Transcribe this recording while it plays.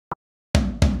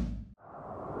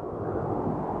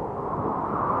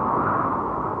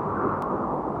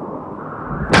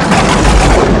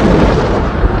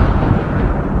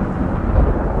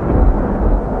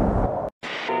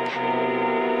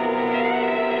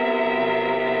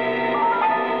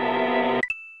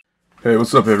Hey,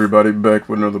 what's up, everybody? Back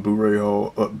with another Blu-ray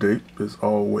haul update. As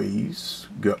always,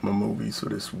 got my movies for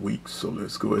this week, so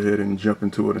let's go ahead and jump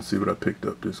into it and see what I picked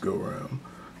up this go around.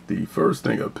 The first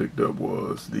thing I picked up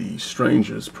was The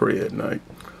Strangers Pray at Night.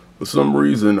 For some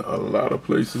reason, a lot of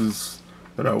places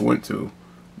that I went to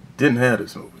didn't have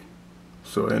this movie,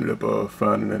 so I ended up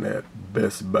finding it at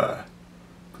Best Buy.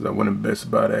 Because I went in Best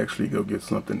Buy to actually go get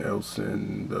something else,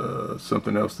 and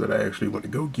something else that I actually went to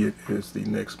go get is the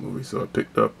next movie. So I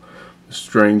picked up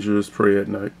Strangers Pray at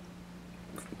Night.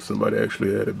 Somebody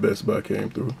actually had it. Best Buy came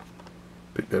through,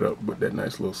 picked that up with that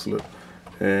nice little slip.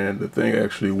 And the thing I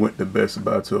actually went to Best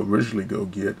Buy to originally go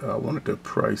get, I wanted to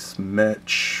price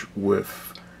match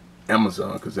with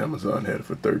Amazon because Amazon had it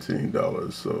for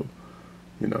 $13. So,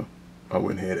 you know, I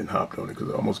went ahead and hopped on it because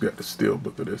I almost got the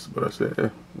steelbook of this. But I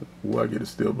said, why get a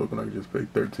steelbook when I can just pay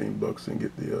 13 bucks and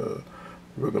get the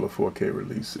regular 4K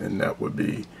release? And that would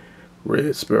be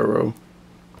Red Sparrow.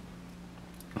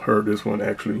 Heard this one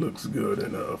actually looks good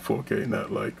in 4K,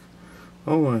 not like,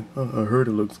 oh, I heard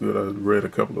it looks good. I read a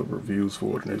couple of reviews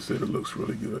for it and they said it looks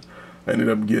really good. I ended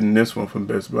up getting this one from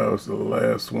Best Buy. It was the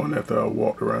last one after I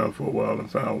walked around for a while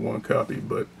and found one copy,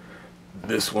 but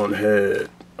this one had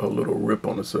a little rip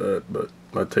on the side, but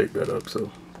I take that up.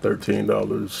 So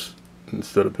 $13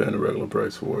 instead of paying the regular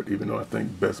price for it, even though I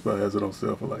think Best Buy has it on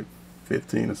sale for like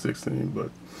 15 or 16, but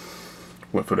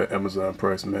went for the Amazon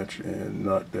price match and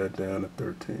knocked that down to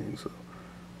 13, so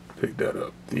picked that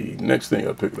up. The next thing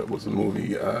I picked up was a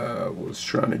movie I was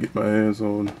trying to get my hands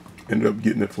on. Ended up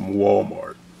getting it from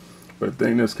Walmart. But the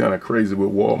thing that's kind of crazy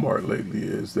with Walmart lately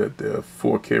is that their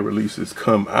 4K releases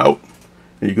come out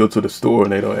and you go to the store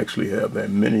and they don't actually have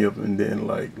that many of them. And then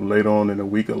like later on in the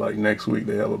week or like next week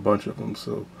they have a bunch of them.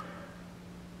 So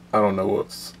I don't know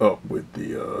what's up with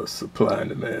the supply and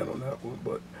demand on that one,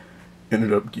 but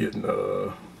ended up getting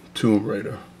Tomb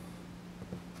Raider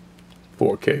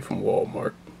 4K from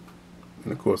Walmart.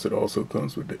 And of course it also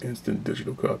comes with the instant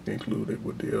digital copy included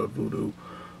with the Voodoo.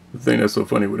 The thing that's so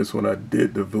funny with this one, I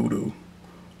did the Voodoo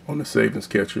on the savings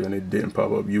catcher and it didn't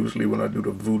pop up. Usually when I do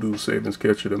the Voodoo savings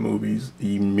catcher, the movies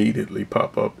immediately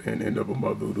pop up and end up on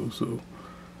my Voodoo. So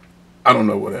I don't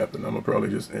know what happened. I'm gonna probably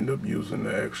just end up using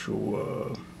the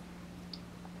actual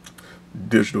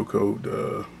digital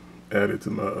code added to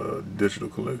my digital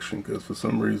collection because for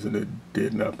some reason it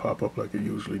did not pop up like it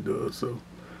usually does. So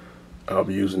I'll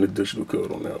be using the digital code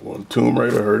on that one. Tomb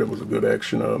Raider, I heard it was a good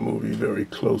action movie, very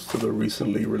close to the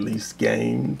recently released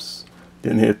games.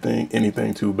 Didn't hear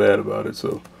anything too bad about it,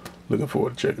 so looking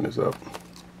forward to checking this out.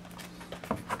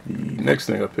 The next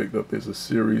thing I picked up is a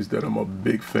series that I'm a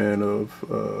big fan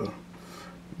of.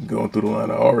 Going through the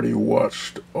line, I already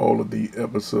watched all of the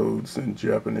episodes in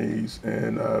Japanese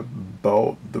and I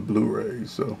bought the Blu-ray,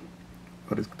 so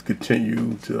I'll just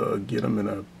continue to get them and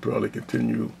I'll probably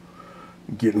continue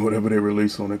getting whatever they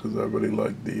release on it because I really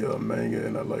like the manga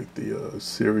and I like the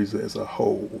series as a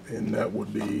whole, and that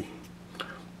would be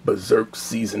Berserk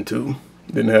Season 2.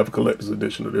 Didn't have a collector's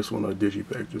edition of this one or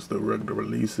digipack, just the regular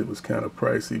release. It was kind of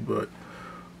pricey, but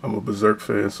I'm a Berserk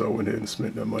fan, so I went ahead and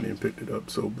spent that money and picked it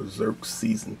up. So Berserk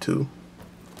Season 2,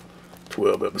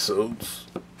 12 episodes.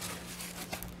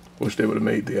 Wish they would have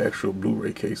made the actual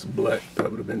Blu-ray case black.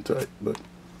 That would have been tight, but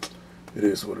it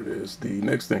is what it is. The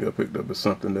next thing I picked up is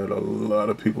something that a lot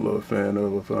of people are a fan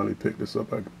of. I finally picked this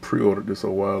up. I pre-ordered this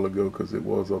a while ago because it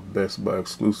was a Best Buy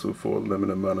exclusive for a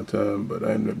limited amount of time, but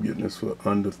I ended up getting this for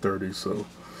under 30, so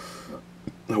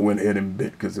I went ahead and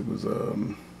bit because it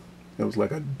was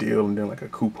like a deal and then like a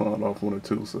coupon off one or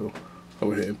two, so I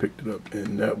went ahead and picked it up,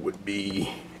 and that would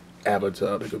be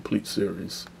Avatar, the complete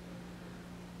series.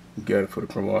 Got it for the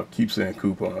promo. I keep saying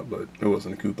coupon, but it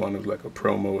wasn't a coupon. It was like a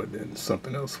promo and then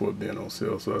something else for it being on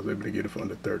sale, so I was able to get it for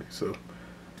under 30, so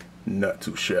not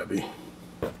too shabby.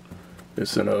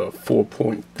 It's in a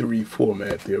 4.3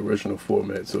 format, the original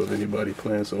format, so if anybody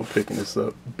plans on picking this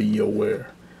up, be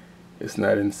aware. It's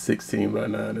not in 16 by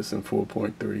 9, it's in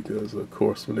 4.3 because, of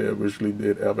course, when they originally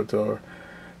did Avatar,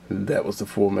 that was the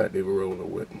format they were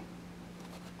rolling with.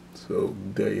 So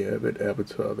there you have it,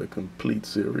 Avatar, the complete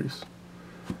series.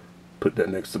 Put that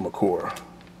next to Makora.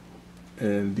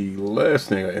 And the last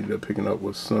thing I ended up picking up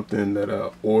was something that I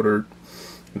ordered,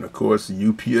 and of course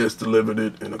UPS delivered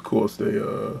it, and of course they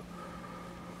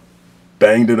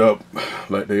banged it up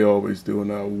like they always do,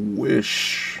 and I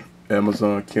wish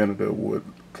Amazon Canada would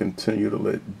continue to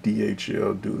let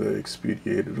DHL do their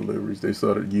expedited deliveries. They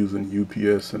started using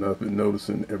UPS, and I've been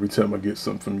noticing every time I get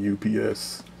something from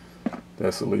UPS,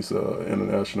 that's at least an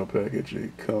international package,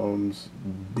 it comes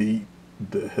beat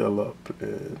the hell up,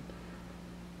 and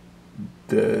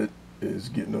that is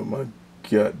getting on my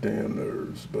goddamn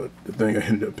nerves. But the thing I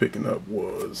ended up picking up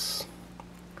was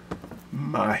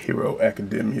My Hero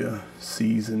Academia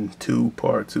Season 2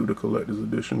 Part 2, the collector's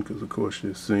edition, because of course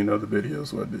you've seen other videos,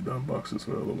 so I did the unboxings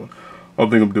for the other one. I don't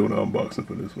think I'm doing an unboxing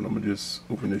for this one. I'm going to just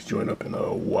open this joint up and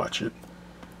watch it.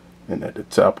 And at the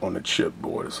top on the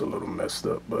chipboard, it's a little messed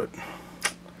up, but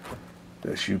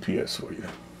that's UPS for you.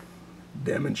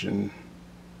 Damaging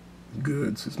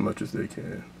goods as much as they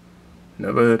can.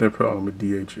 Never had that problem with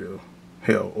DHL.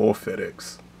 Hell, or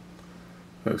FedEx.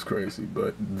 That's crazy,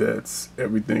 but that's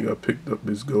everything I picked up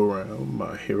this go-round.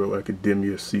 My Hero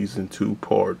Academia Season 2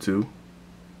 Part 2.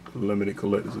 Limited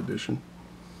Collector's Edition.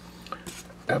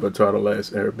 Avatar The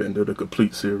Last Airbender, the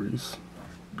complete series.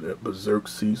 That Berserk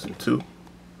Season 2.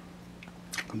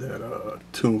 That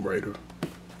Tomb Raider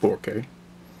 4K.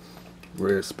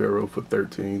 Red Sparrow for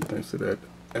 $13, thanks to that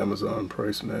Amazon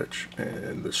price match.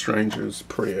 And The Strangers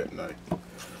Pray at Night.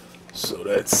 So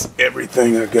that's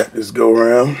everything I got this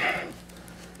go-round.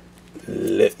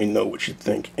 Let me know what you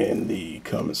think in the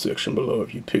comment section below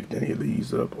if you picked any of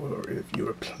these up or if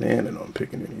you're planning on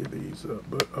picking any of these up.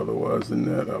 But otherwise than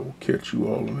that, I will catch you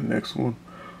all on the next one.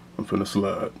 I'm finna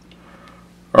slide.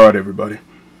 Alright, everybody.